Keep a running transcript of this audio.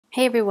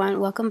Hey everyone,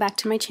 welcome back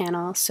to my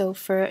channel. So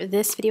for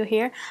this video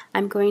here,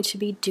 I'm going to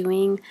be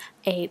doing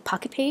a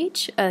pocket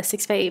page, a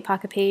 6x8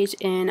 pocket page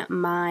in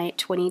my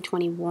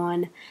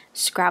 2021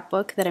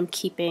 scrapbook that I'm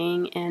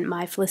keeping in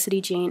my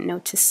Felicity Jane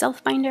Note to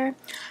Self binder.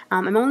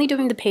 I'm only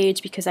doing the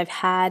page because I've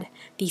had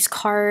these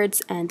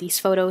cards and these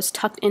photos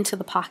tucked into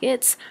the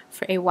pockets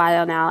for a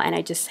while now, and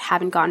I just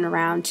haven't gotten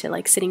around to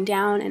like sitting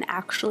down and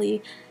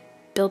actually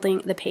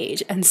building the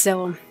page. And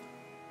so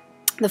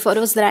the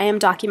photos that I am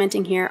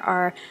documenting here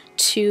are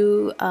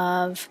two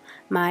of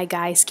my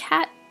guy's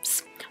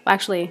cats. Well,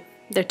 actually,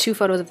 they're two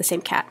photos of the same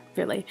cat,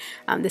 really.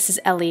 This is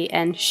Ellie,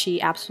 and she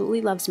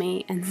absolutely loves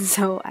me, and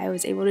so I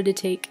was able to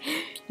take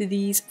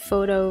these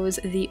photos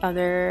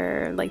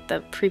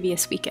the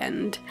previous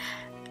weekend.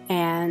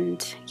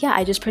 And yeah,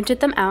 I just printed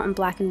them out in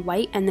black and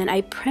white, and then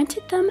I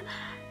printed them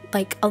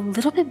like a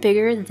little bit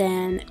bigger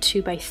than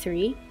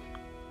 2x3,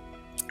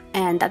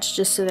 and that's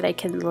just so that I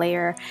can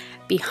layer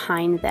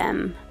behind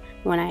them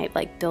when I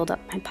like build up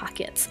my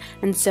pockets.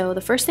 And so the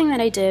first thing that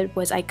I did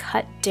was I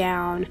cut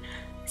down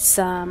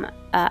some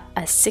a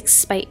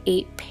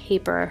 6x8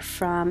 paper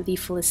from the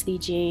Felicity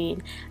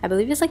Jane. I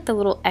believe it's like the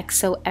little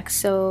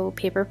XOXO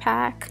paper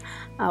pack,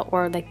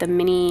 or like the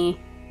mini.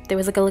 There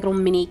was like a little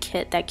mini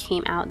kit that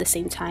came out the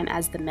same time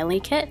as the Millie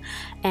kit,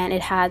 and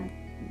it had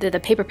the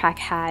paper pack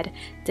had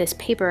this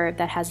paper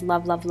that has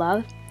love, love,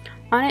 love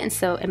on it, and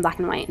so in black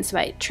and white, and so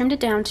I trimmed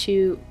it down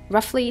to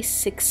roughly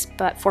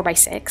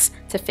 4x6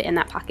 to fit in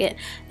that pocket.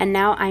 And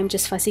now I'm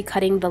just fussy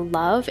cutting the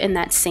love in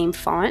that same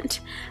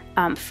font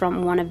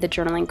from one of the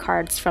journaling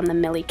cards from the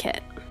Millie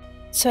kit.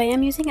 So I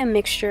am using a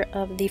mixture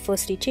of the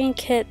Felicity Jane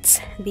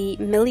kits, the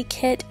Millie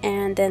kit,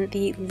 and then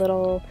the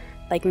little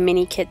like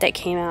mini kit that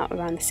came out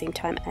around the same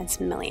time as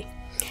Millie.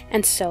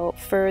 And so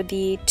for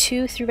the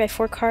 2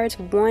 3x4 cards,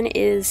 one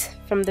is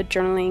from the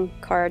journaling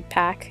card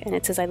pack, and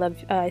it says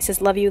it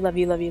says love you, love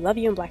you, love you, love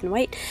you in black and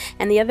white.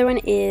 And the other one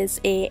is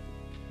a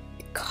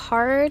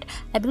card.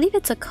 I believe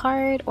it's a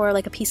card or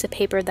like a piece of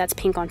paper that's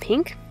pink on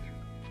pink.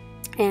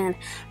 And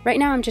right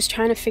now I'm just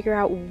trying to figure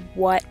out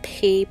what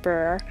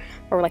paper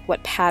or like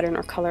what pattern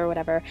or color or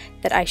whatever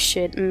that I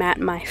should mat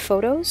my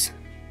photos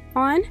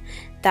on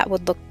that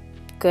would look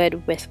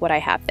good with what I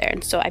have there.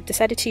 And so I've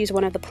decided to use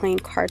one of the plain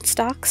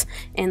cardstocks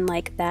in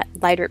like that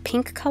lighter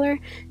pink color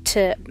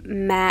to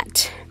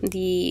mat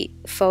the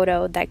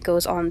photo that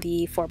goes on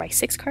the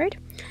 4x6 card.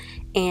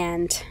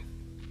 And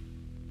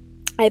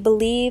I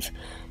believe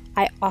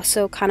I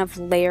also kind of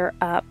layer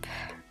up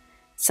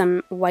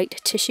some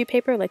white tissue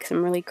paper, like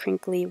some really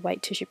crinkly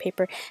white tissue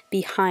paper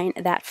behind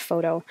that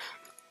photo.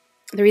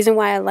 The reason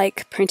why I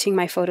like printing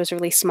my photos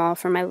really small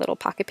for my little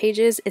pocket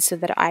pages is so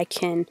that I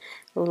can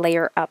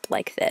layer up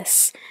like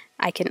this.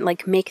 I can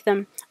like make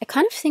them, I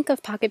kind of think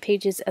of pocket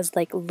pages as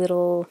like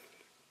little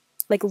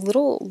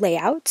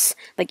layouts.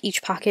 Like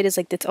each pocket is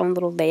like its own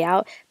little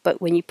layout, but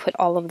when you put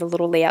all of the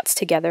little layouts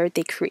together,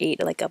 they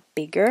create like a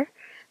bigger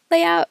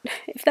layout,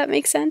 if that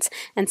makes sense.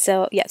 And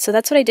so yeah, so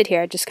that's what I did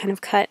here. I just kind of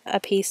cut a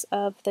piece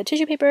of the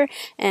tissue paper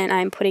and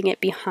I'm putting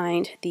it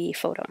behind the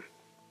photo.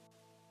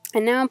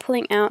 And now I'm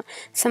pulling out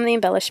some of the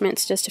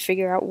embellishments just to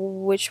figure out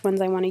which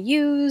ones I want to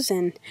use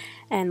and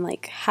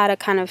like how to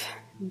kind of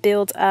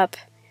build up,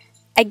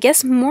 I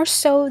guess more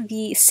so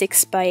the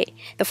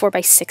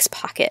 4x6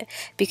 pocket,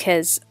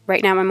 because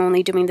right now I'm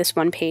only doing this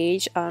one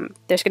page.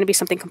 There's going to be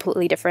something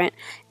completely different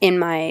in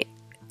my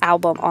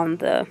album on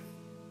the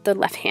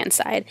left hand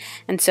side,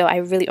 and so I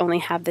really only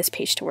have this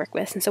page to work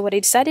with. And so what I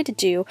decided to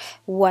do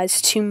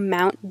was to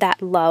mount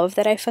that love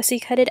that I fussy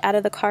cutted out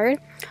of the card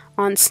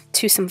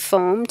onto some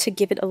foam to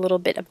give it a little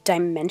bit of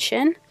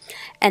dimension.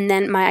 And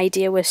then my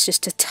idea was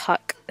just to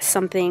tuck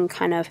something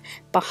kind of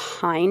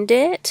behind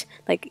it,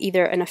 like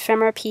either an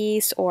ephemera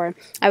piece, or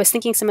I was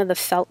thinking some of the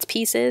felt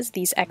pieces,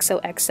 these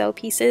XOXO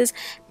pieces,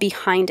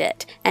 behind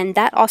it. And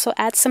that also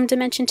adds some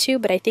dimension too,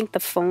 but I think the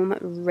foam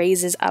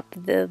raises up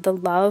the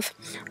love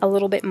a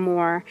little bit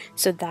more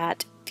so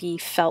that the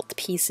felt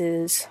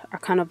pieces are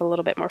kind of a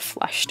little bit more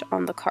flushed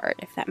on the card,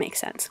 if that makes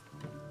sense.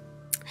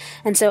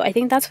 And so I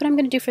think that's what I'm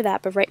going to do for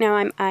that. But right now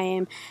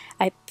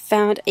I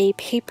found a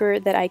paper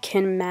that I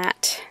can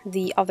mat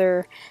the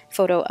other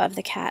photo of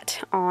the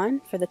cat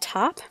on for the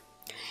top.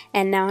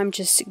 And now I'm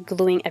just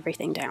gluing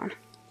everything down.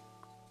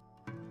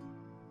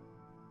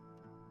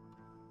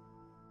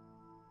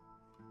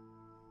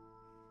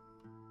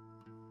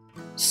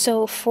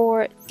 So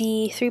for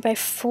the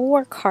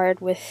 3x4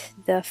 card with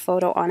the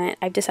photo on it,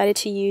 I've decided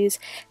to use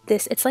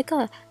this. It's like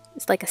a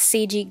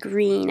sagey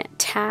green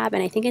tab,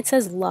 and I think it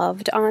says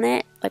loved on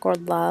it, like, or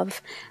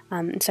love.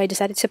 So I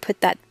decided to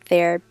put that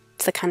there,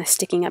 to kind of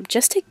sticking up,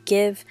 just to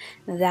give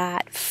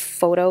that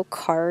photo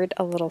card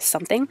a little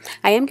something.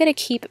 I am going to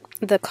keep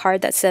the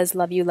card that says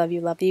love you, love you,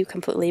 love you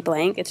completely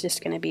blank. It's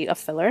just going to be a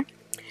filler.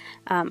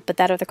 But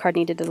that other card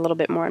needed a little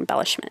bit more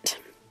embellishment.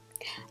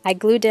 I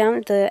glued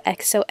down the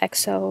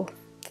XOXO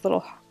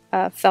little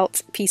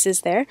felt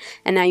pieces there,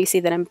 and now you see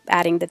that I'm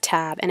adding the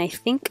tab. And I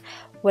think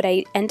what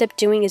I end up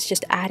doing is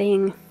just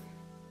adding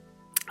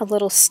a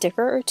little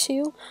sticker or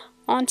two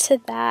onto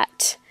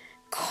that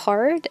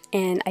card,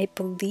 and I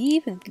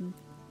believe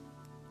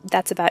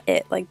that's about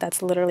it. Like,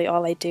 that's literally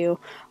all I do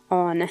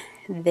on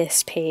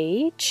this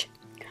page.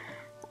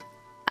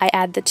 I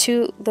add the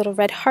 2 little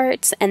red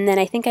hearts, and then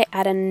I think I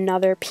add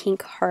another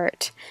pink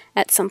heart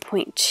at some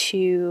point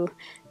to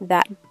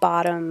that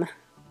bottom,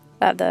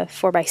 the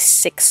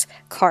 4x6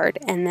 card.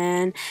 And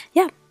then,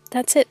 yeah,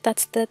 that's it.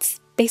 That's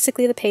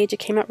basically the page. It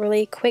came out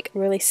really quick,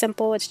 really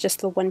simple. It's just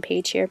the one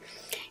page here.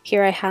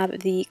 Here I have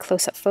the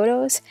close-up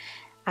photos.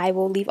 I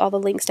will leave all the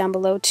links down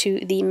below to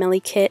the Millie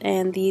kit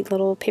and the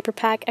little paper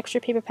pack, extra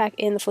paper pack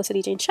in the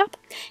Felicity Jane shop.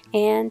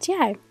 And yeah,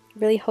 I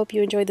really hope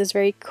you enjoyed this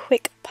very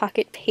quick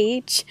pocket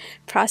page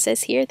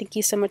process here. Thank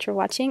you so much for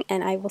watching,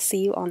 and I will see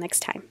you all next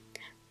time.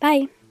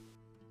 Bye!